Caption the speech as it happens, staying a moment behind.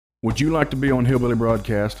Would you like to be on Hillbilly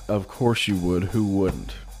Broadcast? Of course you would. Who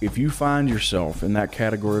wouldn't? If you find yourself in that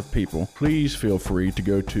category of people, please feel free to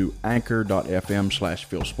go to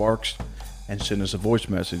anchor.fm/Phil Sparks and send us a voice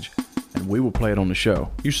message, and we will play it on the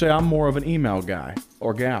show. You say, I'm more of an email guy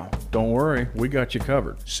or gal. Don't worry, we got you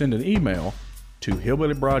covered. Send an email to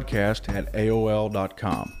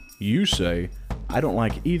hillbillybroadcast@aol.com. You say, I don't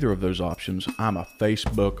like either of those options. I'm a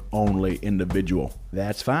Facebook-only individual.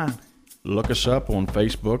 That's fine. Look us up on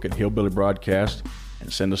Facebook at Hillbilly Broadcast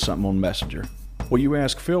and send us something on Messenger. Well, you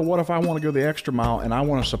ask, Phil, what if I want to go the extra mile and I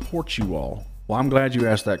want to support you all? Well, I'm glad you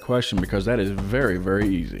asked that question because that is very, very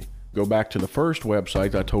easy. Go back to the first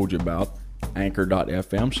website I told you about,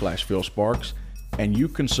 anchor.fm/Phil Sparks, and you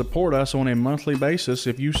can support us on a monthly basis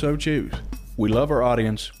if you so choose. We love our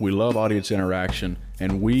audience, we love audience interaction,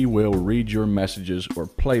 and we will read your messages or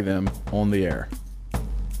play them on the air.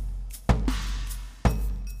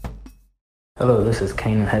 Hello, this is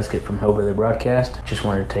Kanan Heskett from Hillbilly Broadcast. Just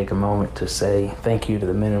wanted to take a moment to say thank you to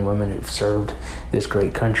the men and women who've served this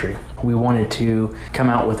great country. We wanted to come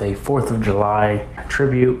out with a 4th of July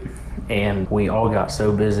tribute, and we all got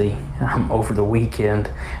so busy over the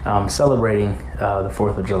weekend celebrating the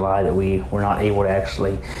 4th of July that we were not able to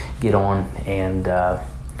actually get on and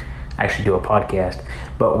actually do a podcast.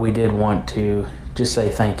 But we did want to just say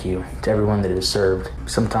thank you to everyone that has served.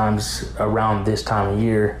 Sometimes around this time of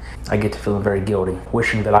year, I get to feeling very guilty,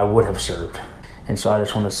 wishing that I would have served. And so I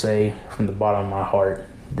just want to say from the bottom of my heart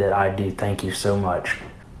that I do thank you so much.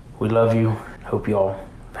 We love you. Hope you all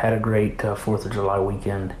had a great 4th of July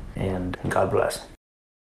weekend, and God bless.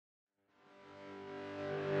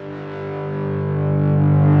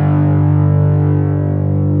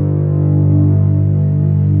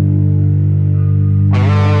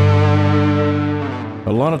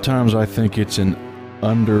 A lot of times I think it's an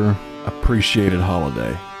underappreciated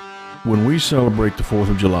holiday. When we celebrate the 4th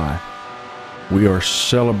of July, we are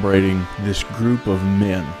celebrating this group of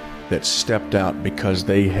men that stepped out because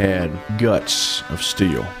they had guts of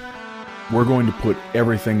steel. We're going to put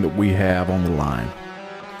everything that we have on the line.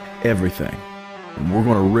 Everything. And we're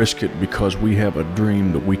going to risk it because we have a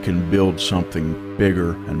dream that we can build something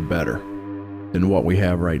bigger and better than what we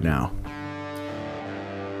have right now.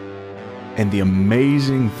 And the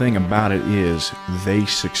amazing thing about it is they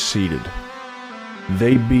succeeded.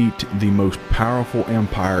 They beat the most powerful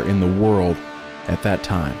empire in the world at that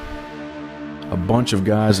time. A bunch of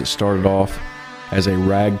guys that started off as a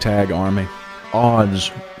ragtag army.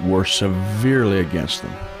 Odds were severely against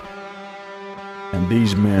them. And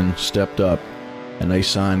these men stepped up and they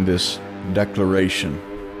signed this Declaration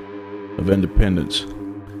of Independence.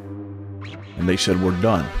 And they said, we're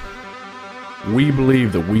done. We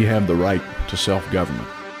believe that we have the right to self-government,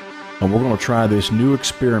 and we're going to try this new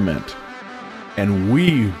experiment, and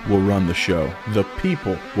we will run the show. The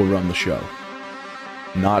people will run the show,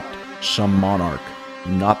 not some monarch,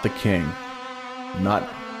 not the king, not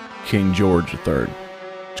King George III.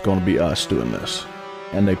 It's going to be us doing this,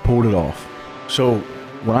 and they pulled it off. So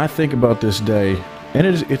when I think about this day, and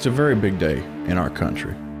it's a very big day in our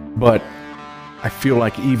country, but I feel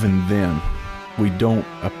like even then, we don't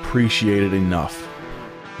appreciate it enough.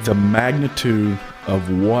 The magnitude of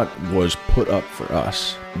what was put up for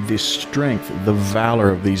us, the strength, the valor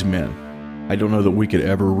of these men, I don't know that we could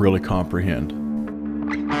ever really comprehend.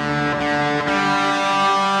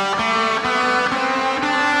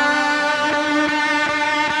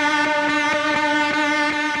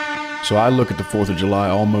 So I look at the 4th of July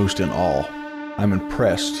almost in awe. I'm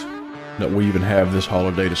impressed that we even have this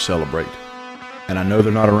holiday to celebrate. And I know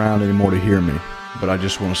they're not around anymore to hear me, but I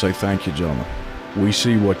just want to say thank you, gentlemen. We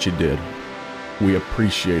see what you did. We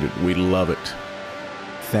appreciate it. We love it.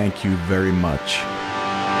 Thank you very much.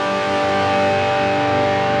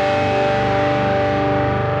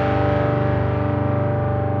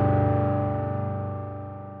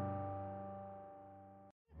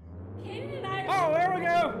 Oh, there we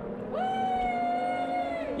go.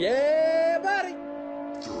 Yeah, buddy.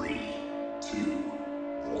 3, 2,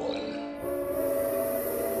 1.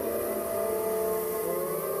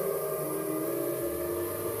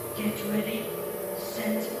 Get ready,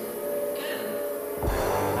 set, go.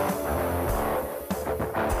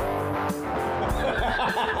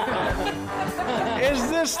 Is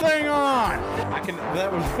this thing on?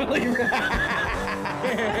 That was really,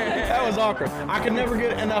 that was awkward. I could never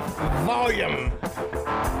get enough volume.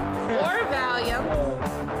 Or Valium.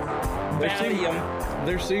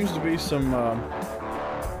 There seems to be some,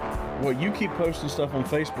 well, you keep posting stuff on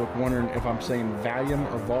Facebook wondering if I'm saying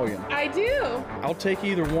Valium or volume. I do. I'll take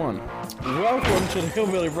either one. Welcome to the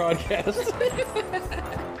Hillbilly Broadcast.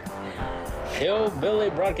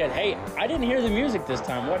 Hillbilly Broadcast. Hey, I didn't hear the music this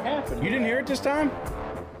time. What happened? You didn't hear it this time?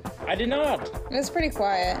 I did not. It was pretty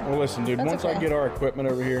quiet. Well, listen, dude, That's once I okay. get our equipment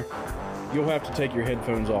over here, you'll have to take your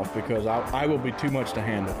headphones off because I will be too much to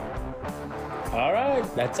handle. All right,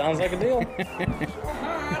 that sounds like a deal.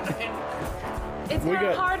 It's We not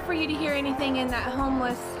got- hard for you to hear anything in that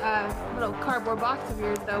homeless little cardboard box of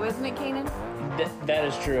yours, though, isn't it, Kanan? That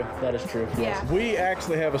is true. That is true. Yeah. We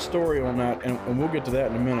actually have a story on that, and we'll get to that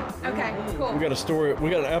in a minute. Okay, cool. We got a story, we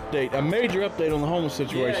got an update, a major update on the homeless Yeah,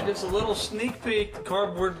 situation. just a little sneak peek. The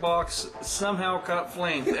cardboard box somehow caught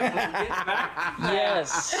flames. And we'll get back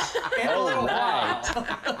Yes. in a little while.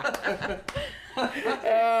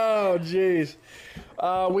 Oh, jeez.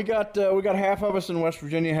 We got half of us in West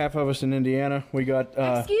Virginia, half of us in Indiana. We got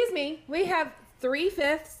Excuse me. We have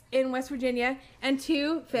 3/5 in West Virginia and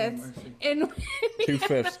 2/5 in.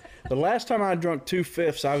 2/5. The last time I drunk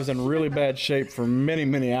 2/5, I was in really bad shape for many,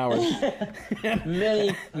 many hours.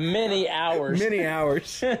 Many hours. Many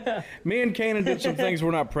hours. Me and Kanan did some things we're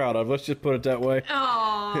not proud of. Let's just put it that way.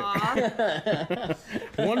 Aww.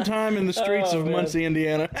 One time in the streets of man. Muncie,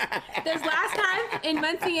 Indiana. This last time in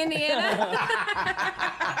Muncie, Indiana.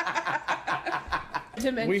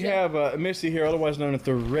 Dementia. We have Missy here, otherwise known as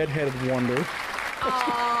the Red-Headed Wonder.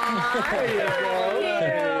 Aww.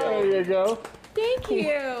 There you go. Thank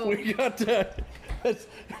you. We got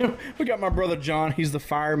we got my brother John. He's the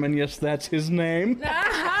fireman. Yes, that's his name.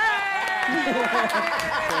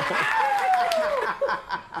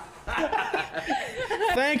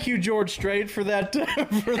 Thank you, George Strait, for that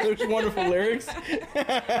for those wonderful lyrics.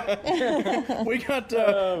 We got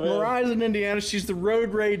Mariah's in Indiana. She's the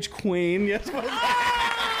road rage queen. Yes. You're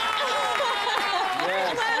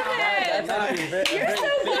so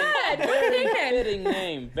good. Very Kanan. fitting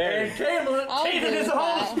name. Very. And Kanan is a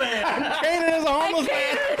homeless man. Kanan is a homeless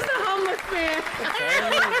man. Kanan is a homeless man.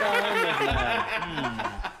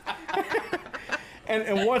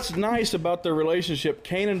 And what's nice about their relationship,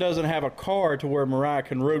 Kanan doesn't have a car to where Mariah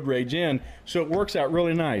can road rage in, so it works out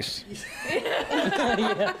really nice.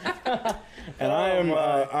 And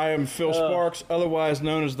I am Phil Sparks, otherwise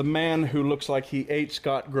known as the man who looks like he ate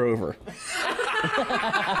Scott Grover.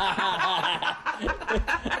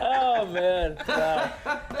 Oh man. Wow.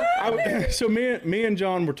 So me and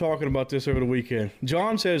John were talking about this over the weekend.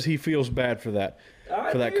 John says he feels bad for that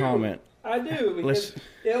comment. I do, because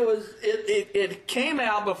it came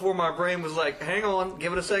out before my brain was like, hang on,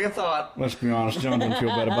 give it a second thought. Let's be honest, John didn't feel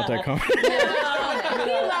bad about that comment. He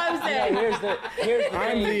loves it.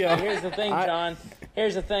 Here's the thing, John.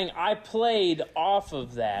 Here's the thing. I played off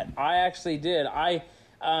of that. I actually did.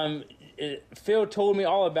 Phil told me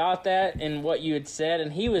all about that and what you had said,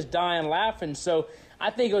 and he was dying laughing. So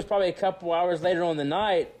I think it was probably a couple hours later on the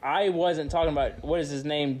night. I wasn't talking about, what is his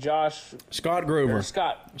name, Scott Grover.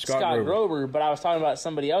 Scott Grover, but I was talking about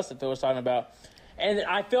somebody else that Phil was talking about. And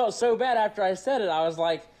I felt so bad after I said it. I was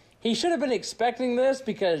like, he should have been expecting this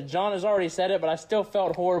because John has already said it, but I still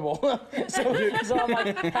felt horrible. so I'm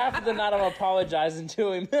like, half of the night I'm apologizing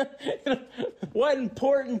to him. What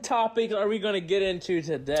important topic are we going to get into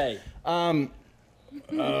today? I'm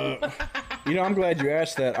glad you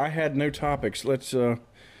asked that. I had no topics. Let's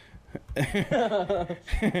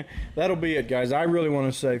that'll be it, guys. I really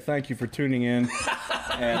want to say thank you for tuning in,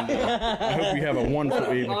 and I hope you have a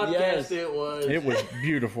wonderful evening. Podcast it was. It was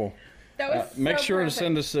beautiful. That was Make so sure perfect. to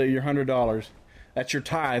send us your $100. That's your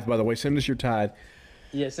tithe, by the way. Send us your tithe.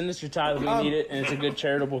 Yeah, send us your tithe. We need it, and it's a good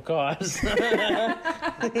charitable cause.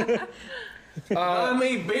 I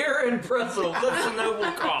mean, beer and pretzels. That's a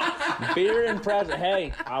noble cause. Beer and pretzels.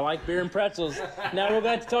 Hey, I like beer and pretzels. Now, we're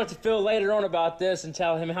going to talk to Phil later on about this and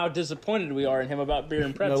tell him how disappointed we are in him about beer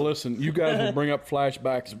and Now, pretzels. listen, you guys will bring up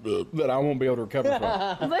flashbacks that I won't be able to recover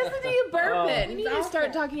from. Listen to you burping. We need to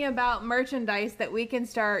start talking about merchandise that we can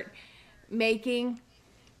start making.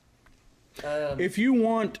 If you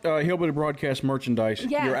want Hillbilly Broadcast merchandise,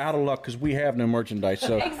 Yes. you're out of luck because we have no merchandise.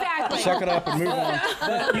 So Exactly. suck it up and move on.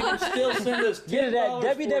 But you can still send us Get it at $10 for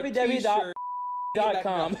a t-shirt.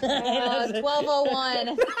 www.com.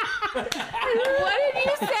 1201. What did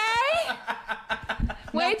you say?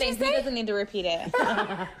 What did you Nothing. He say? doesn't need to repeat it.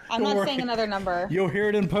 I'm not worry. saying another number. You'll hear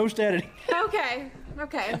it in post editing. Okay.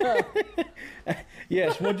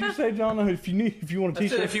 Yes. What'd you say, John? If you want a I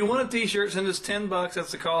said, t-shirt, if you want a t-shirt, send us $10. That's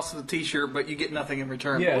the cost of the t-shirt, but you get nothing in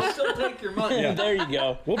return. Yes. We'll still take your money. Yeah. There you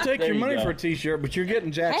go. we'll take There your you money go. for a t-shirt, but you're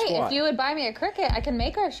getting jack Hey, squat. if you would buy me a cricket, I can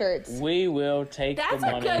make our shirts. We will take That's the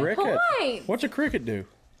a money. good Cricket. point. What's a cricket do?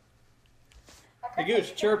 It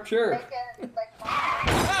goes chirp, chirp.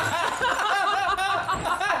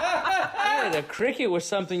 Yeah, the cricket was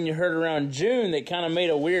something you heard around June that kind of made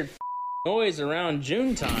a weird noise around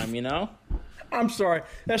June time, you know? I'm sorry.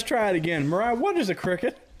 Let's try it again. Mariah, what is a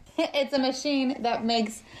Cricut? It's a machine that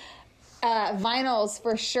makes vinyls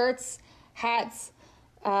for shirts, hats,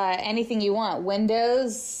 anything you want.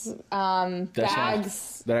 Windows,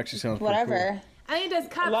 bags, That actually sounds pretty whatever. cool. I think it does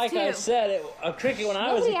cups Like too. I said, a Cricut when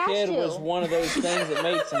I was a Nobody kid asked you. was one of those things that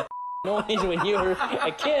made some noise when you were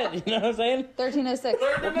a kid. You know what I'm saying? 1306.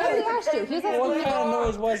 Nobody asked you. He was What asking kind of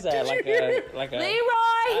noise was that? Like a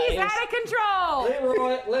Leroy, he's yes. out of control.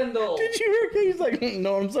 Leroy Lindell. Did you hear? He's like,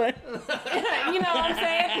 know what I'm saying? You know what I'm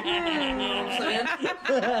saying?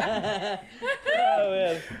 Oh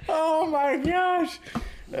man. Oh my gosh!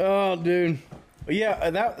 Oh, dude. Yeah,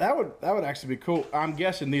 that would actually be cool. I'm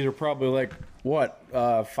guessing these are probably like what,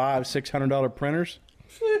 $500-600 printers.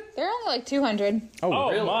 They're only like 200.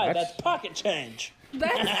 Oh really? my, that's pocket change.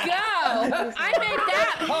 Let's go. I bet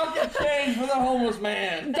that Pocket change for the homeless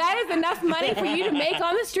man. that is enough money for you to make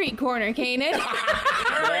on the street corner, Kanan. Yeah,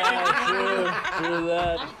 true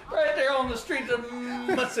that. Right there on the street of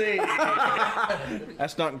Mussy.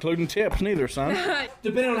 That's not including tips, neither, son.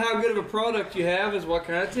 Depending on how good of a product you have is what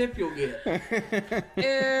kind of tip you'll get. Ew.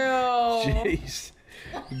 Jeez.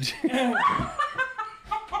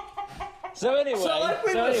 So anyway, So like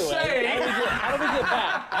we were saying- how do we get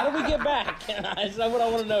back? How do we get back? That's what I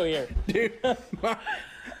want to know here. Dude,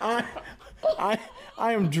 I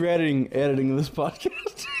am dreading editing this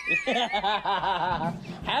podcast.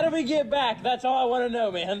 How do we get back? That's all I want to know,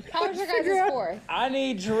 man. How much your guys' score? I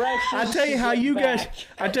need directions. I tell you to how get you guys. back.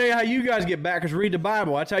 I tell you how you guys get back is read the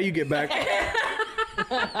Bible. That's how you get back. Well,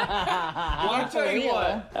 I tell you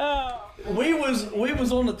what. Oh, We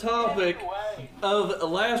was on the topic of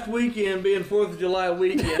last weekend being 4th of July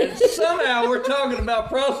weekend, and somehow we're talking about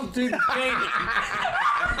prostitute painting.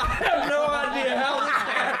 I have no idea how this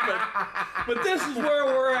happened, but this is where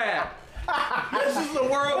we're at. This is the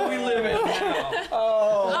world we live in now.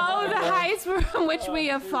 Oh, the heights from which we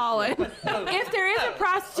have fallen. If there is a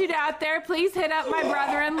prostitute out there, please hit up my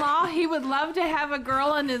brother-in-law. He would love to have a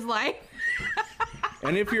girl in his life.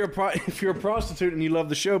 And if you're a prostitute and you love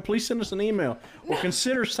the show, please send us an email or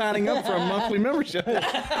consider signing up for a monthly membership. we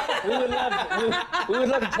would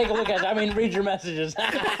love to take a look at it. I mean, read your messages.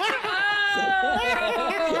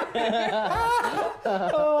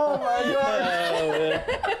 Oh my God! Oh,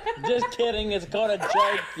 just kidding. It's called a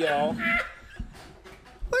joke, y'all.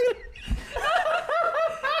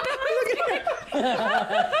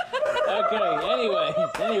 Okay. Anyways.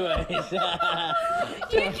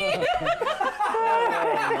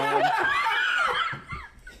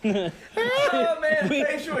 Oh man,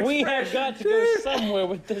 facial We have expressions. got to go somewhere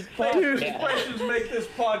with this Facial podcast. expressions make this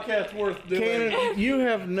podcast worth doing. Cannon, you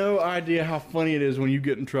have no idea how funny it is when you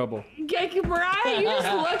get in trouble. Mariah, you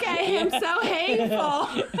just look at him so hateful.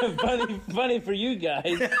 funny for you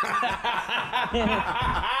guys.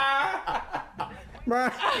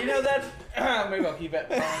 You know that's maybe I'll keep that.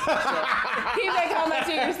 Keep that comment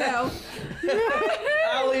to yourself.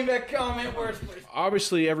 I'll leave that comment where it's placed.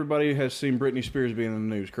 Obviously, everybody has seen Britney Spears being in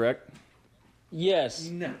the news, correct? Yes.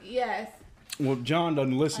 No. Yes. Well, John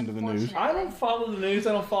doesn't listen to the news. I don't follow the news.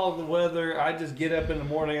 I don't follow the weather. I just get up in the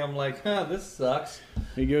morning. I'm like, this sucks.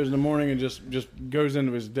 He goes in the morning and just goes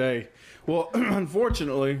into his day. Well,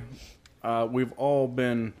 unfortunately, we've all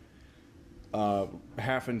been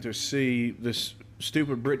having to see this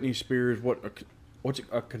stupid Britney Spears. What's it,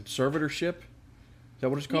 a conservatorship? Is that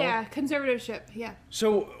what it's called? Yeah, conservatorship. Yeah.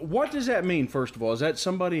 So, what does that mean? First of all, is that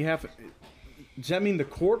somebody does that mean the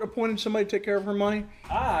court appointed somebody to take care of her money?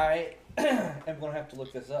 I am going to have to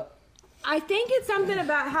look this up. I think it's something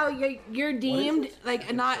about how you're deemed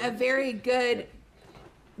like not a very good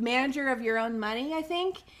manager of your own money, I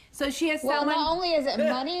think. So she has Well, someone. not only is it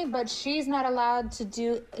money, but she's not allowed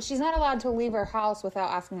to leave her house without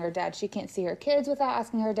asking her dad. She can't see her kids without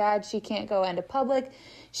asking her dad. She can't go into public.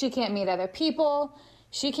 She can't meet other people.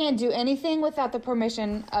 She can't do anything without the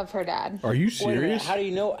permission of her dad. Are you Wait a minute, serious? how do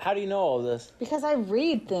you know all this? Because I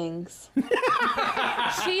read things.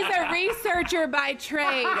 She's a researcher by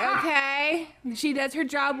trade, okay? She does her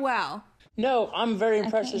job well. No, I'm very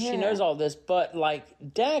impressed that can't she hear. knows all this, but like,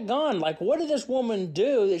 daggone, like, what did this woman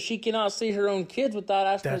do that she cannot see her own kids without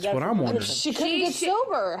asking That's her dad what for I'm wondering. permission? She couldn't get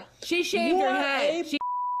sober. She shaved her What? head. She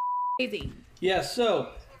crazy. Yeah, so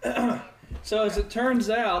as it turns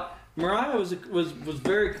out, Mariah was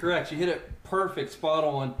very correct. She hit it perfect, spot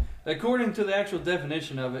on. According to the actual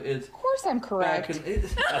definition of it, it's Of course I'm correct.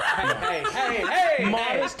 hey.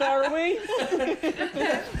 Modest, are we?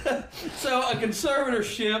 So a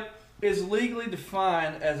conservatorship is legally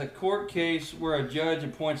defined as a court case where a judge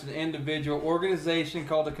appoints an individual organization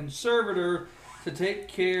called a conservator to take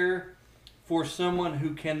care for someone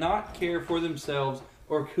who cannot care for themselves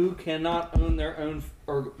or who cannot own their own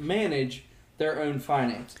or manage their own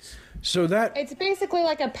finances. So that It's basically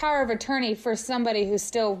like a power of attorney for somebody who's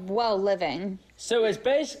still well living. So it's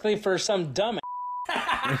basically for some dumb.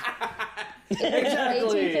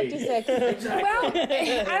 Exactly. 1856. Well,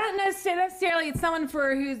 I don't necessarily it's someone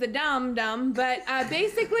for who's a dumb, but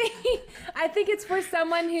basically, I think it's for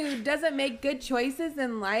someone who doesn't make good choices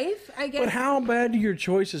in life. I guess. But how bad do your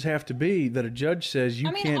choices have to be that a judge says you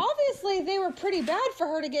I mean, can't? obviously they were pretty bad for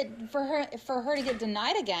her to get to get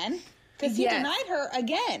denied again. Because he Yes. denied her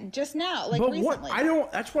again just now, like But recently. what I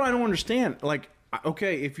don't that's what I don't understand. Like,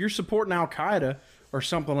 okay, if you're supporting Al Qaeda or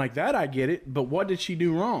something like that, I get it. But what did she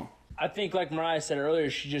do wrong? I think, like Mariah said earlier,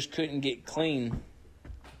 she just couldn't get clean.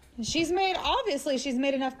 She's made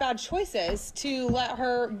enough bad choices to let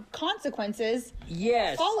her consequences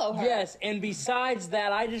Yes. follow her. Yes. And besides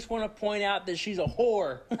that, I just want to point out that she's a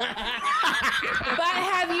whore. But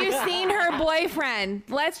have you seen her boyfriend?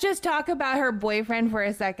 Let's just talk about her boyfriend for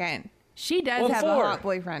a second. She does What have for? a hot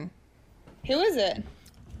boyfriend. Who is it?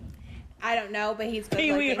 I don't know, but he's good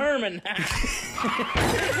Pee Wee looking. Herman.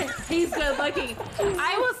 He's good looking.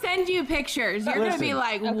 I will send you pictures. You're going to be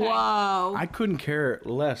like, Okay. whoa. I couldn't care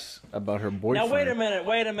less about her boyfriend. Now,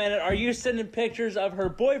 wait a minute. Are you sending pictures of her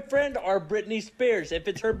boyfriend or Britney Spears? If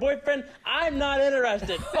it's her boyfriend, I'm not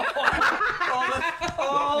interested.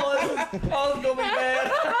 Oh, this is gonna be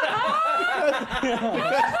bad.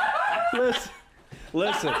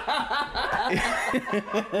 Listen.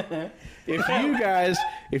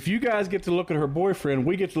 If you guys get to look at her boyfriend,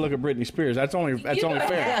 we get to look at Britney Spears. That's only fair.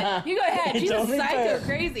 You go ahead. She's a only psycho fair.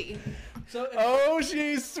 crazy. Oh,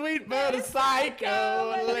 she's sweet but a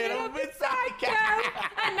psycho, a little bit psycho.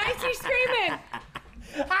 And nice you screaming.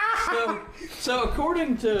 So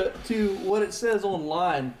according to what it says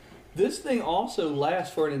online, this thing also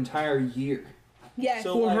lasts for an entire year. Yes.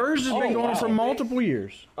 So, Well, like, hers has been going for multiple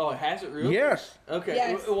years. Oh, has it really? Yes. Okay.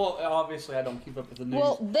 Yes. Well, obviously I don't keep up with the news.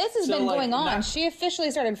 Well, this has So, been like, going on. not- She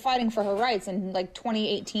officially started fighting for her rights in like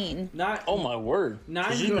 2018. Not Oh, my word.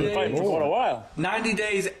 90 She's been fighting for days. quite a while. 90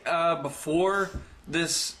 days before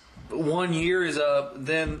this 1 year is up,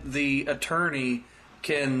 then the attorney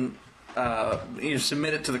can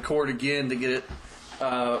submit it to the court again to get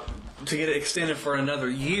it extended for another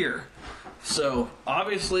year. So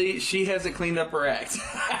obviously she hasn't cleaned up her act.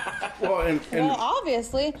 Well, and Well,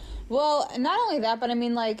 obviously. Well, not only that, but I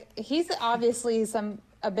mean, like, he's obviously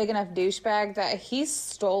a big enough douchebag that he's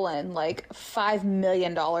stolen like $5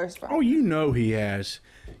 million from. oh, you know he has.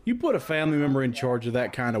 You put a family member in charge of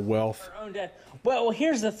that kind of wealth. Her own dad. Well,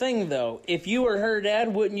 here's the thing, though. If you were her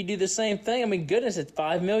dad, wouldn't you do the same thing? I mean, goodness, it's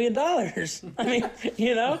 $5 million. I mean,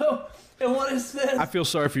 you know? And what it says, I feel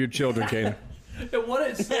sorry for your children, Kaden. and what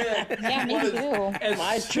it said, Yeah, me too. as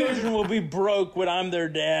My children will be broke when I'm their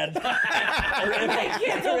dad. Or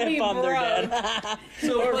if I'm their dad.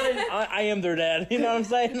 so what it, I am their dad. You know what I'm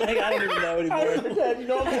saying? Like, I don't even know anymore.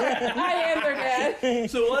 I am their dad.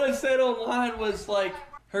 so what it said online was like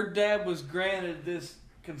her dad was granted this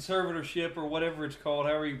conservatorship or whatever it's called,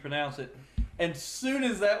 however you pronounce it. And soon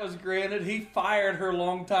as that was granted, he fired her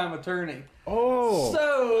longtime attorney. Oh.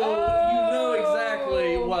 So you know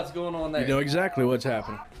exactly what's going on there. You know exactly what's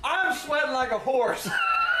happening. I'm sweating like a horse.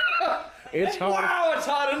 It's hot. Wow, it's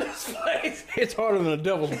hot in this place. It's harder than a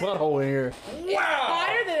devil's butthole in here. Wow.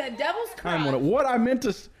 Hotter than a devil's crotch. What I meant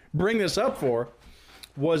to bring this up for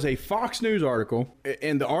was a Fox News article,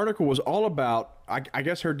 and the article was all about, I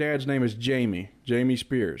guess her dad's name is Jamie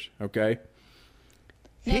Spears, okay?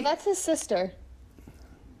 No, that's his sister.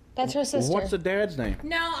 That's her sister. What's the dad's name?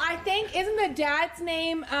 No, I think, isn't the dad's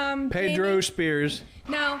name Pedro Jamie? Spears.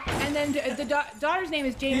 No, and then the daughter's name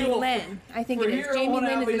is Jamie Yeah, Lynn. I think For it is. here Jamie on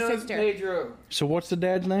out, Lynn we is know the it's sister. Pedro. So what's the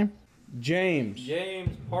dad's name? James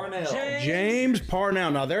Parnell. James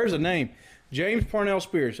Parnell. Now there's a name. James Parnell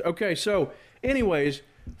Spears. Okay, so anyways,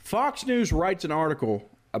 Fox News writes an article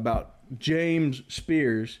about James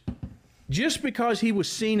Spears just because he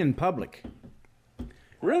was seen in public.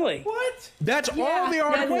 Really? What? That's all the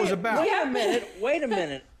article was about. Wait a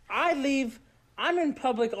minute. I'm in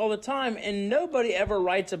public all the time, and nobody ever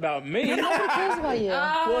writes about me. Nobody cares about you.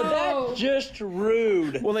 Well, that's just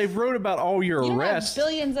rude. Well, they've wrote about all your You don't have arrests.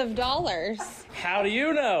 billions of dollars. How do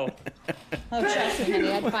you know? Oh, trust me,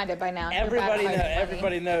 honey, I'd find it by now. You're bad at hiding money.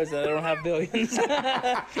 Everybody knows that I don't have billions.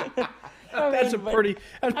 That's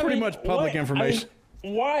pretty much public information.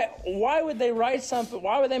 Why would they write something?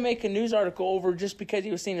 Why would they make a news article over just because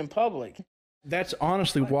he was seen in public? That's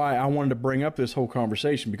honestly why I wanted to bring up this whole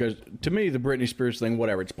conversation, because to me, the Britney Spears thing,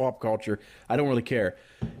 whatever, it's pop culture. I don't really care.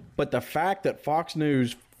 But the fact that Fox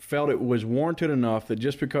News felt it was warranted enough that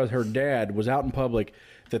just because her dad was out in public,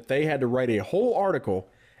 that they had to write a whole article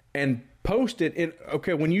and post it in.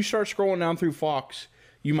 Okay, when you start scrolling down through Fox,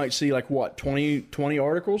 you might see like what 20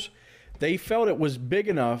 articles. They felt it was big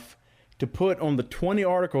enough to put on the 20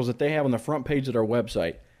 articles that they have on the front page of their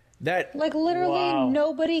website. That like literally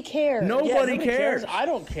nobody cares. Nobody cares. I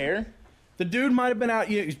don't care. The dude might have been out.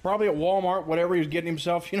 He's probably at Walmart, whatever. He was getting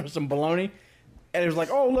himself, some bologna, and it was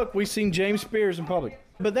like, oh look, we seen James Spears in public.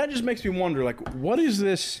 But that just makes me wonder, like, what is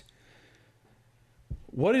this?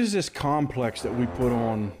 What is this complex that we put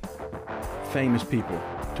on famous people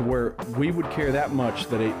to where we would care that much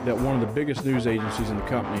that that one of the biggest news agencies in the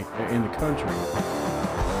country.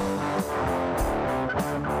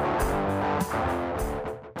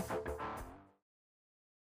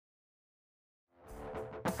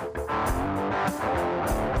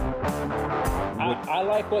 I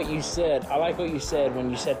like what you said. I like what you said when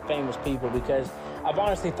you said famous people, because I've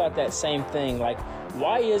honestly thought that same thing. Like,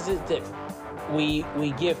 why is it that we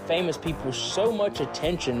give famous people so much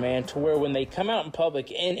attention, man, to where when they come out in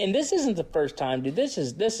public, and this isn't the first time, dude. This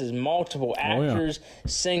is multiple actors,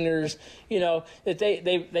 singers, that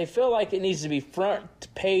they feel like it needs to be front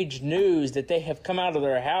page news that they have come out of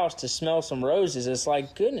their house to smell some roses. It's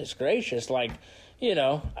like, goodness gracious, like,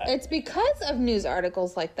 It's because of news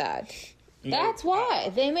articles like that. That's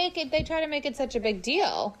why they try to make it such a big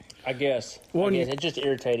deal. I guess. It's just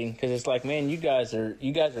irritating because it's like, man, you guys are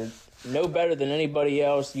no better than anybody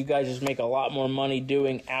else. You guys just make a lot more money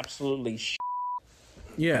doing absolutely shit.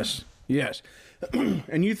 Yes.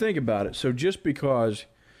 And you think about it. So just because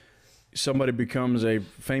somebody becomes a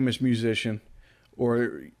famous musician,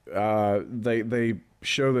 or they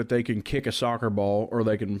show that they can kick a soccer ball or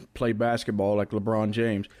they can play basketball like LeBron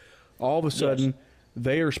James, all of a sudden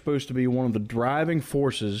they are supposed to be one of the driving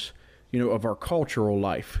forces, of our cultural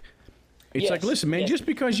life. It's like, listen, man, just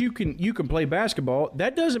because you can play basketball,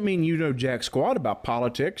 that doesn't mean you know jack squat about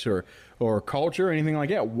politics or culture or anything like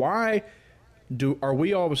that. Why are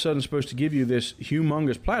we all of a sudden supposed to give you this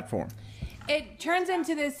humongous platform? It turns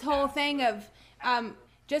into this whole thing of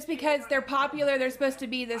just because they're popular, they're supposed to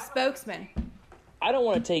be the spokesman. I don't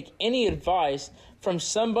want to take any advice from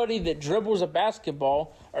somebody that dribbles a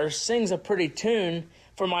basketball or sings a pretty tune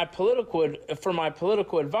for my political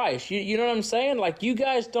advice. You know what I'm saying? Like, you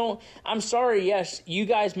guys don't. I'm sorry. Yes, you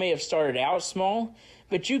guys may have started out small,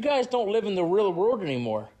 but you guys don't live in the real world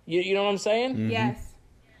anymore. You know what I'm saying? Mm-hmm. Yes.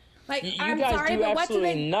 Like, you guys do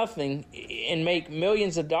absolutely nothing and make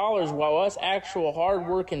millions of dollars, while us actual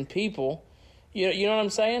hardworking people. You know what I'm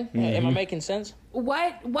saying? Mm-hmm. Am I making sense?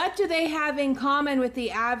 What do they have in common with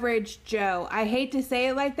the average Joe? I hate to say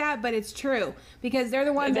it like that, but it's true, because they're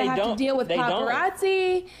the ones that have to deal with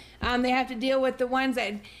paparazzi. They have to deal with the ones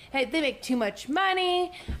that they make too much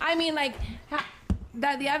money. I mean, like,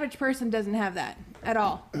 that the average person doesn't have that at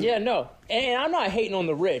all. Yeah, no, and I'm not hating on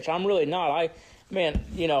the rich. I'm really not.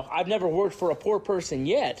 I've never worked for a poor person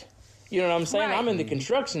yet. You know what I'm saying? Right. I'm in the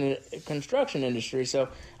construction industry, so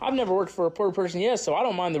I've never worked for a poor person yet, so I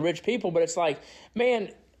don't mind the rich people. But it's like,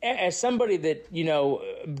 man, as somebody that,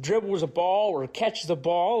 dribbles a ball or catches a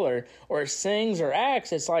ball or sings or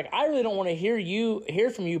acts, it's like, I really don't want to hear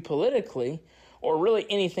from you politically, or really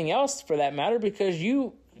anything else for that matter, because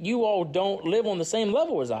you all don't live on the same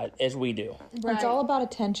level as we do. Right. It's all about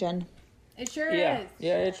attention. It sure is.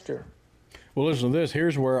 Yeah, it's true. Well, listen to this.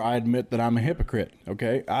 Here's where I admit that I'm a hypocrite,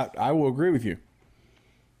 okay? I will agree with you.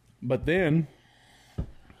 But then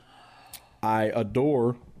I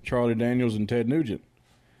adore Charlie Daniels and Ted Nugent,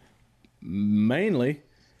 mainly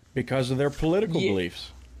because of their political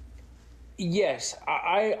beliefs. Yes,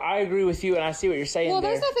 I agree with you, and I see what you're saying. Well,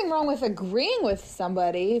 there's nothing wrong with agreeing with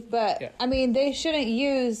somebody, but, I mean, they shouldn't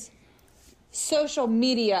use social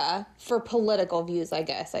media for political views, I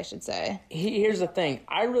guess I should say. Here's the thing.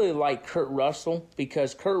 I really like Kurt Russell,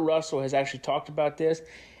 because Kurt Russell has actually talked about this,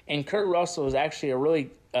 and Kurt Russell is actually a really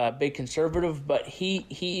big conservative, but he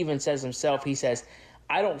even says himself, he says,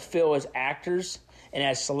 I don't feel as actors and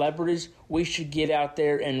as celebrities we should get out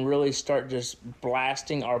there and really start just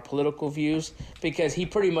blasting our political views, because he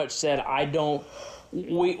pretty much said,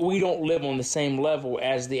 we don't live on the same level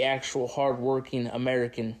as the actual hardworking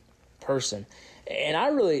American person. And I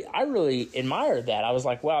really admired that. I was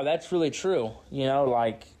like, wow, that's really true. You know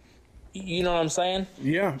what I'm saying?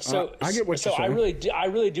 Yeah. So I get what you're saying. I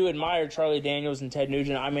really do admire Charlie Daniels and Ted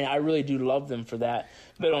Nugent. I mean, I really do love them for that.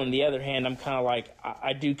 But on the other hand, I'm kind of like,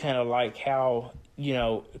 I do kind of like how,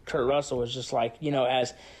 Kurt Russell is just like,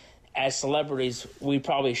 as celebrities, we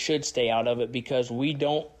probably should stay out of it, because we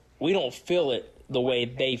don't feel it the way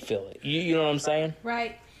they feel it. You know what I'm saying?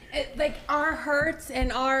 Right. Like, our hurts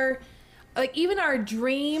and our like even our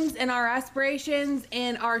dreams and our aspirations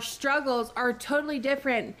and our struggles are totally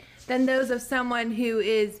different than those of someone who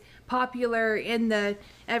is popular in the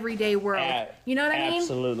everyday world. You know what I mean?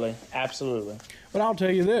 Absolutely. Absolutely. But I'll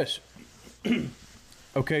tell you this.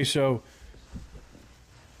 Okay, so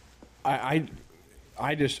I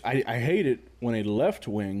hate it when a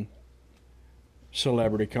left-wing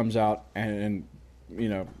celebrity comes out and you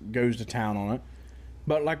know, goes to town on it.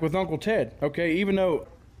 But like with Uncle Ted, okay, even though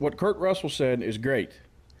what Kurt Russell said is great,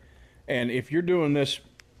 and if you're doing this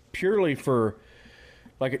purely for,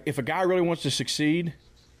 like, if a guy really wants to succeed,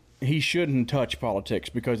 he shouldn't touch politics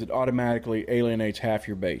because it automatically alienates half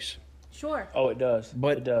your base. Sure. Oh, it does.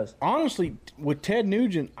 But it does. Honestly, with Ted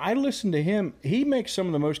Nugent, I listen to him. He makes some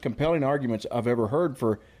of the most compelling arguments I've ever heard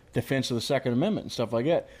for defense of the Second Amendment and stuff like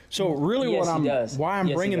that. So really, Yes, why I'm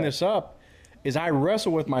bringing this up is I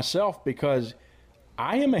wrestle with myself because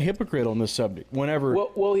I am a hypocrite on this subject. Whenever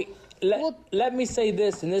let me say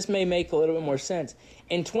this, and this may make a little bit more sense.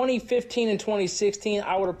 In 2015 and 2016,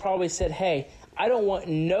 I would have probably said, hey, I don't want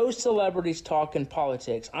no celebrities talking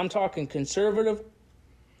politics. I'm talking conservative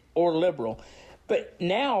or liberal. But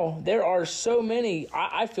now there are so many,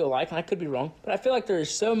 I feel like, and I could be wrong, but I feel like there are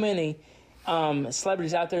so many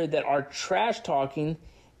celebrities out there that are trash talking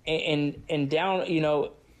and down, you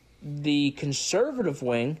know, the conservative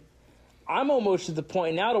wing. I'm almost to the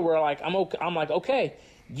point now to where I'm like, okay,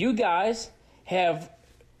 you guys have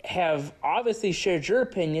obviously shared your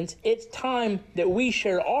opinions. It's time that we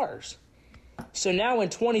share ours. So now in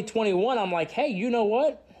 2021, I'm like, hey, you know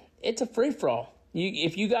what? It's a free-for-all.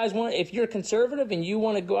 If you guys want, if you're conservative and you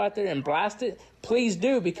want to go out there and blast it, please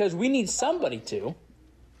do, because we need somebody to.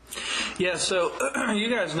 Yeah, so you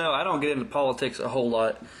guys know I don't get into politics a whole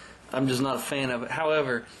lot. I'm just not a fan of it.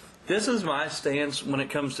 However, this is my stance when it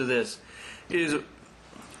comes to this. Is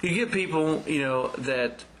you get people, you know,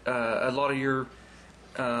 that a lot of your,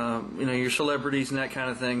 you know, your celebrities and that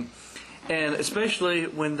kind of thing, and especially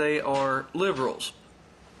when they are liberals,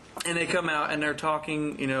 and they come out and they're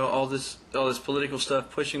talking, you know, all this political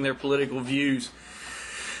stuff, pushing their political views.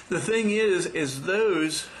 The thing is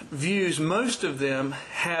those views, most of them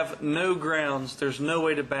have no grounds. There's no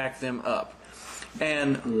way to back them up.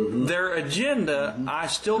 And their agenda, I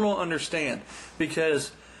still don't understand,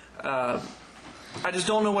 because I just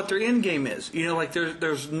don't know what their end game is. You know, like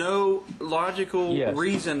there's no logical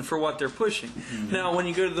reason for what they're pushing. Now, when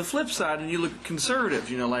you go to the flip side and you look at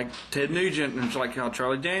conservatives, you know, like Ted Nugent and like how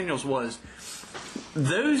Charlie Daniels was,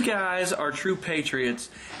 those guys are true patriots.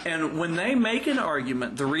 And when they make an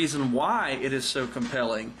argument, the reason why it is so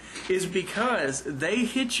compelling is because they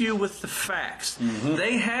hit you with the facts.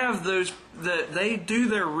 They have those, they do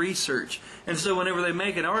their research. And so whenever they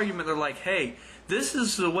make an argument, they're like, hey, this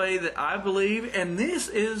is the way that I believe, and this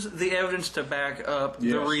is the evidence to back up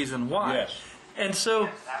the reason why. And so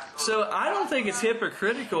I don't think it's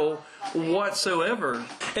hypocritical whatsoever.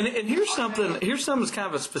 And here's something that's kind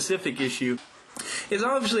of a specific issue. It's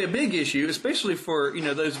obviously a big issue, especially for, you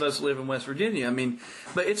know, those of us who live in West Virginia. I mean,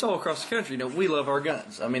 but it's all across the country. You know, we love our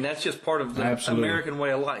guns. I mean, that's just part of the American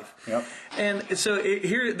way of life. And so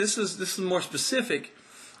here, this is more specific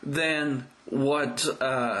than what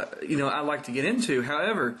you know, I like to get into.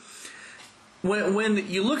 However, when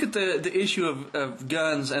you look at the issue of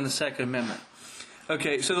guns and the Second Amendment,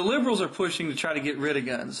 okay, so the liberals are pushing to try to get rid of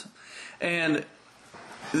guns, and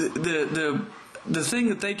the thing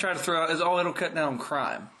that they try to throw out is, oh, it'll cut down on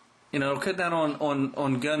crime, you know, it'll cut down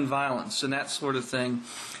on gun violence and that sort of thing.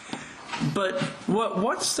 But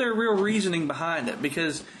what's their real reasoning behind it?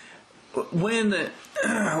 Because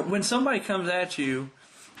when somebody comes at you,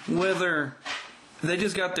 whether they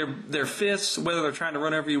just got their fists, whether they're trying to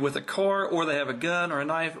run over you with a car or they have a gun or a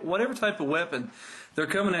knife, whatever type of weapon they're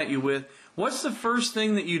coming at you with, what's the first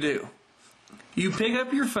thing that you do? You pick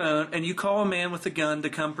up your phone and you call a man with a gun to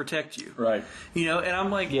come protect you. Right. You know, and I'm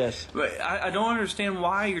like, yes. I don't understand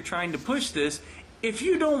why you're trying to push this. If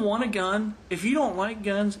you don't want a gun, if you don't like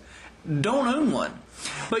guns, don't own one.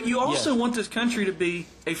 But you also want this country to be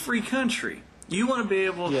a free country. You want to be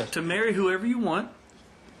able to marry whoever you want.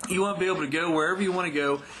 You want to be able to go wherever you want to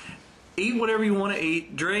go, eat whatever you want to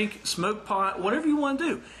eat, drink, smoke pot, whatever you want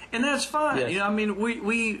to do, and that's fine. You know, I mean,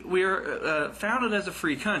 we are founded as a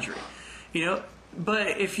free country, you know.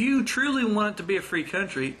 But if you truly want it to be a free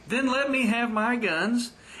country, then let me have my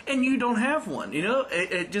guns, and you don't have one. You know,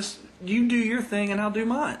 it just, you do your thing and I'll do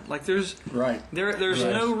mine. Like there's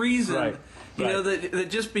no reason, you know, that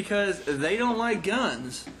just because they don't like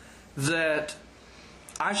guns, that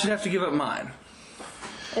I should have to give up mine.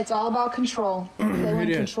 It's all about control. They want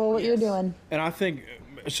to control what you're doing. And I think,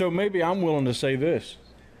 so maybe I'm willing to say this.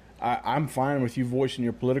 I'm fine with you voicing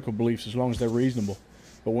your political beliefs as long as they're reasonable.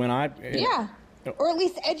 But when or at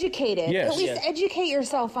least educated. Yes. At least educate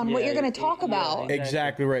yourself on what you're going to talk about.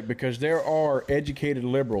 Exactly right, because there are educated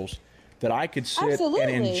liberals that I could sit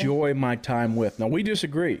and enjoy my time with. Now, we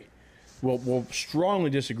disagree. We'll strongly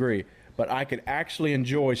disagree, but I could actually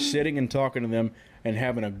enjoy sitting and talking to them and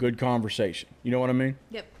having a good conversation. You know what I mean?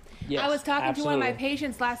 Yep. Yes, I was talking to one of my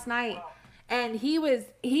patients last night, and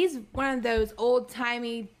he's one of those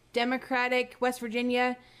old-timey Democratic West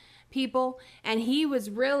Virginia people, and he was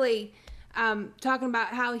really talking about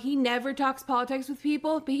how he never talks politics with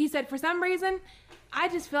people, but he said, for some reason, I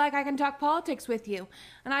just feel like I can talk politics with you.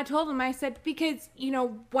 And I told him, I said, because,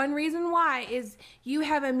 one reason why is you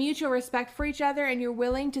have a mutual respect for each other and you're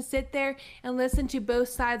willing to sit there and listen to both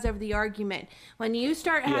sides of the argument. When you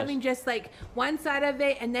start having just like one side of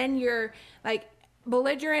it and then you're like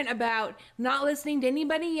belligerent about not listening to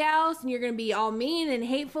anybody else and you're going to be all mean and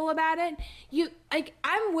hateful about it,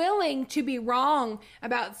 I'm willing to be wrong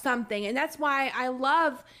about something, and that's why I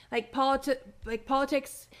love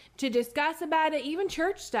politics, to discuss about it, even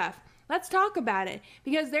church stuff. Let's talk about it,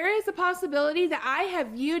 because there is a possibility that I have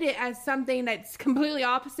viewed it as something that's completely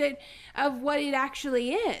opposite of what it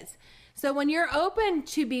actually is. So when you're open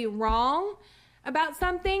to be wrong about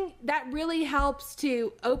something, that really helps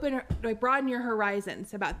to broaden your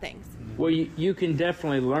horizons about things. Well, you can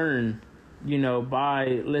definitely learn,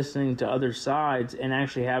 by listening to other sides and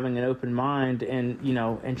actually having an open mind and,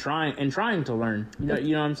 and trying to learn. You know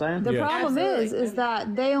what I'm saying? The problem is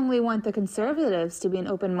that they only want the conservatives to be an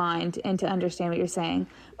open mind and to understand what you're saying.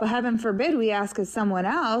 But heaven forbid we ask someone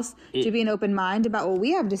else to be an open mind about what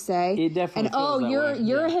we have to say. It definitely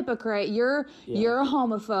you're a hypocrite. You're a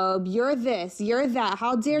homophobe. You're this. You're that.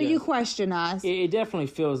 How dare you question us? It definitely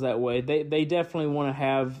feels that way. They definitely want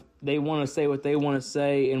to they want to say what they want to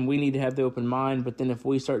say, and we need to have the open mind. But then if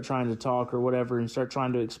we start trying to talk or whatever and start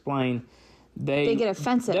trying to explain, they get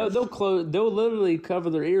offensive. They'll literally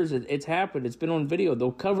cover their ears. It's happened. It's been on video.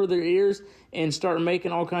 They'll cover their ears and start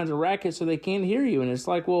making all kinds of rackets so they can't hear you. And it's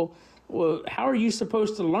like, well, how are you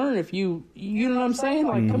supposed to learn if you know what I'm saying?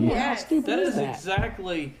 Like, come on, how stupid is that?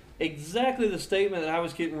 Exactly the statement that I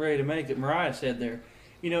was getting ready to make that Mariah said there.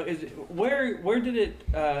 Where did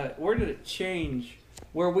it change?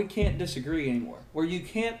 Where we can't disagree anymore, where you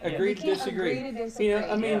can't agree to disagree. If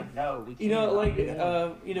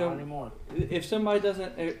somebody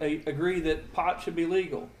doesn't agree that pot should be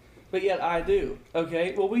legal, but yet I do,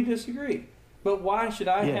 okay, well, we disagree. But why should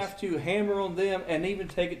I have to hammer on them and even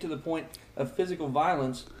take it to the point of physical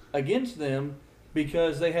violence against them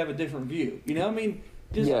because they have a different view?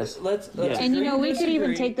 Let's and we could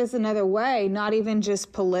even take this another way, not even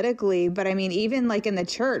just politically, but even like in the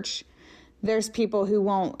church. There's people who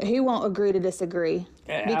won't agree to disagree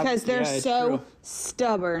because they're so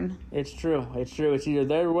stubborn. It's true. It's either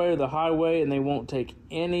their way or the highway, and they won't take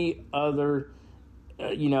any other.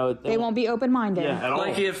 They won't be open-minded. Yeah, at all.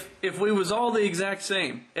 Like if we was all the exact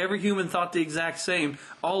same, every human thought the exact same,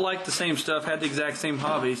 all liked the same stuff, had the exact same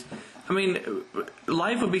hobbies.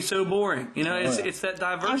 Life would be so boring. It's that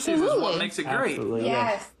diversity is what makes it great. Absolutely.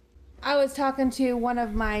 Yes. I was talking to one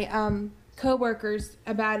of my co-workers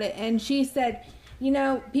about it, and she said,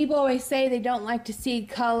 people always say they don't like to see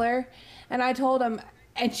color, and I told them,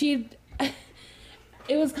 and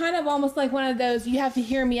it was kind of almost like one of those, you have to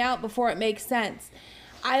hear me out before it makes sense.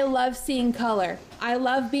 I love seeing color. I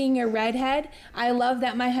love being a redhead. I love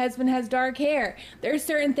that my husband has dark hair. There's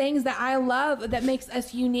certain things that I love that makes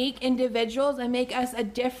us unique individuals and make us a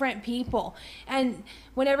different people. And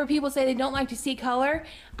whenever people say they don't like to see color,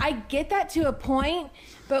 I get that to a point,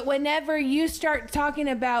 but whenever you start talking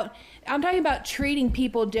about, I'm talking about treating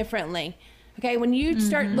people differently. Okay, when you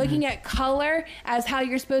start looking at color as how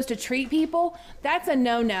you're supposed to treat people, that's a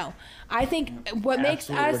no-no. I think what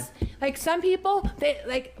makes us, like some people,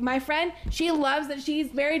 like my friend, she loves that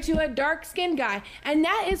she's married to a dark-skinned guy, and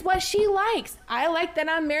that is what she likes. I like that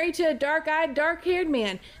I'm married to a dark-eyed, dark-haired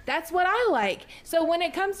man. That's what I like. So when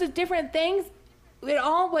it comes to different things,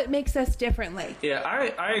 what makes us differently. Yeah,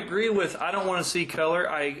 I agree with, I don't want to see color.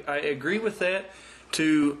 I agree with that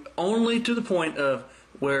only to the point of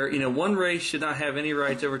where one race should not have any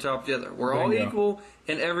rights over top of the other. We're all equal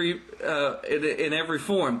in every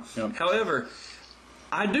form. Yep. However,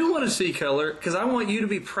 I do want to see color because I want you to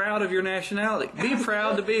be proud of your nationality. Be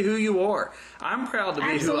proud to be who you are. I'm proud to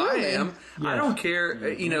be who I am. Yes. I don't care,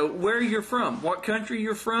 where you're from, what country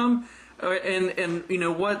you're from, and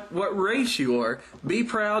what race you are. Be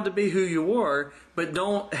proud to be who you are, but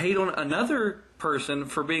don't hate on another person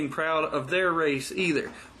for being proud of their race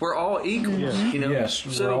either. We're all equal. You know?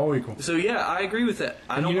 Yes, we're all equal. So yeah, I agree with that.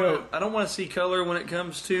 I don't want to see color when it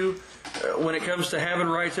comes to having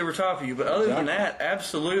rights over top of you. But other than that,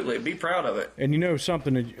 absolutely, be proud of it. And you know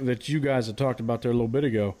something that you guys had talked about there a little bit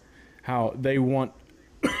ago, how they want,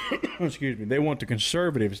 excuse me, they want the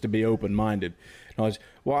conservatives to be open-minded.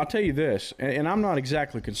 Well, I'll tell you this, and I'm not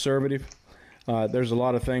exactly conservative. There's a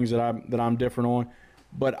lot of things that I'm different on,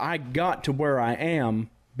 but I got to where I am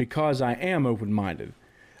because I am open-minded.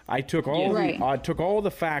 I took all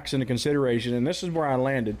the facts into consideration, and this is where I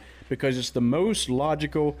landed because it's the most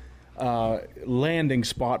logical landing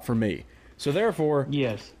spot for me. So therefore,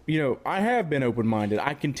 yes, I have been open-minded.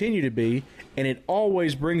 I continue to be, and it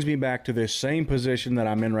always brings me back to this same position that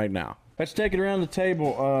I'm in right now. Let's take it around the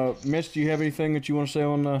table. Miss, do you have anything that you want to say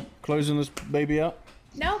on closing this baby up?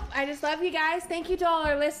 Nope, I just love you guys. Thank you to all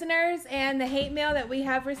our listeners and the hate mail that we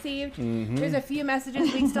have received. There's a few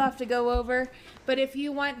messages we still have to go over. But if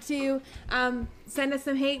you want to send us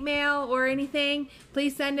some hate mail or anything,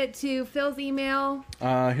 please send it to Phil's email.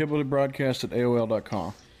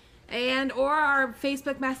 hillbillybroadcast@aol.com. Or our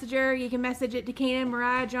Facebook Messenger. You can message it to Kanan,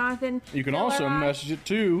 Mariah, Jonathan. You can also message it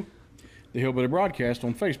to the Hillbilly Broadcast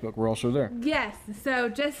on Facebook. We're also there. Yes, so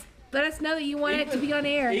just let us know that you want it to be on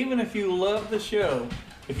air. Even if you love the show,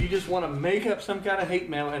 if you just want to make up some kind of hate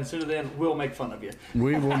mail, and sooner then we'll make fun of you.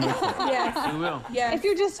 We will make fun. Yes, we will. Yes. If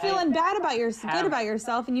you're just feeling bad about good about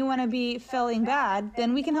yourself, and you want to be feeling bad,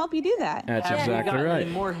 then we can help you do that. That's exactly right.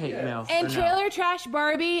 Any more hate mail? And Trailer Trash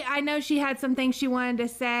Barbie, I know she had some things she wanted to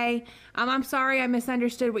say. I'm sorry I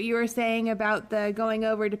misunderstood what you were saying about the going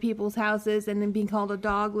over to people's houses and then being called a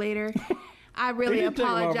dog later. I really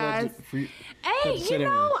apologize. Hey,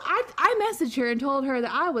 I messaged her and told her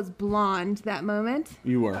that I was blonde that moment.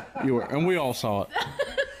 You were, and we all saw it.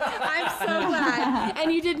 I'm so glad,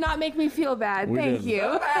 and you did not make me feel bad. Thank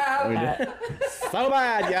you. We did. So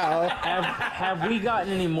bad, y'all. Have we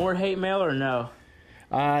gotten any more hate mail or no?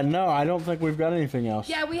 No, I don't think we've got anything else.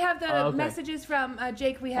 Yeah, we have the messages from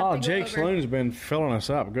Jake. We have. Jake Sloan's been filling us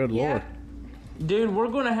up. Good Lord. Dude, we're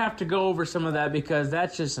going to have to go over some of that because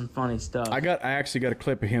that's just some funny stuff. I actually got a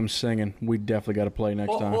clip of him singing. We definitely got to play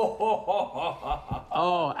next time.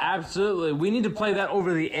 Oh, absolutely. We need to play that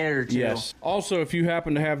over the air, too. Yes. Also, if you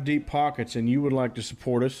happen to have deep pockets and you would like to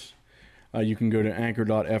support us, you can go to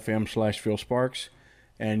anchor.fm/PhilSparks,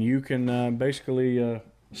 and you can basically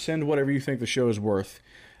send whatever you think the show is worth.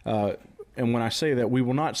 And when I say that, we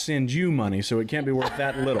will not send you money, so it can't be worth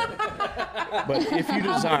that little. But if you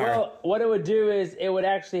desire... Well, what it would do is it would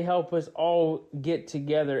actually help us all get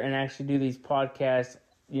together and actually do these podcasts,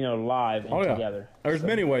 live and together. There's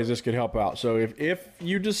many ways this could help out. So if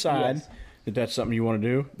you decide that that's something you want to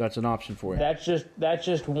do, that's an option for you. That's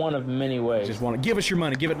just one of many ways. Just want to give us your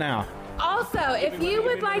money. Give it now. Also, if you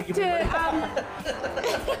would like to...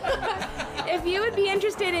 if you would be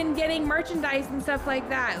interested in getting merchandise and stuff like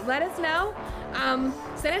that, let us know.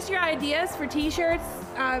 Send us your ideas for t-shirts,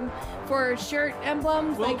 for shirt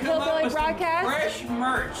emblems, like Hillbilly Broadcast. Fresh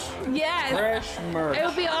merch. Yes. Fresh merch. It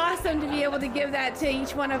would be awesome to be able to give that to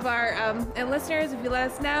each one of our listeners. If you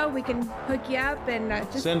let us know, we can hook you up and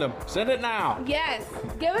just... Send them. Send it now. Yes.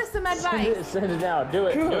 Give us some advice. Send it out. Do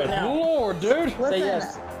it. Do it now. Lord, dude. Say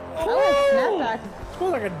yes. Snapback.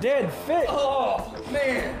 Smells like a dead fish. Oh,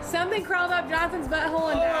 man. Something crawled up Jonathan's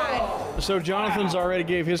butthole and died. So Jonathan's already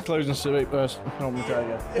gave his closing statement. Let me try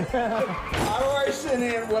again. I already sent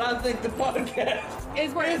in what I think the podcast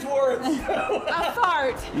is worth. A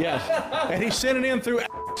fart. Yes. And he sent it in through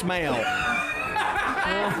mail.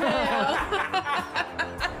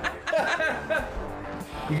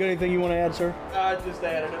 You got anything you want to add, sir? I just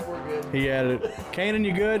added it. We're good. He added it. Kanan,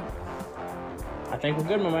 you good? I think we're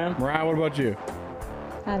good, my man. Mariah, what about you?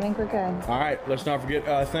 I think we're good. All right, let's not forget,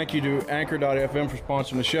 thank you to Anchor.fm for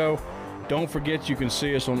sponsoring the show. Don't forget you can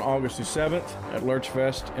see us on August the 7th at Lurch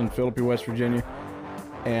Fest in Philippi, West Virginia.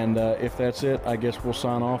 And if that's it, I guess we'll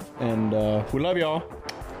sign off. And we love y'all.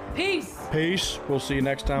 Peace. Peace. We'll see you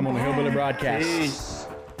next time on the Hillbilly Broadcast. Peace.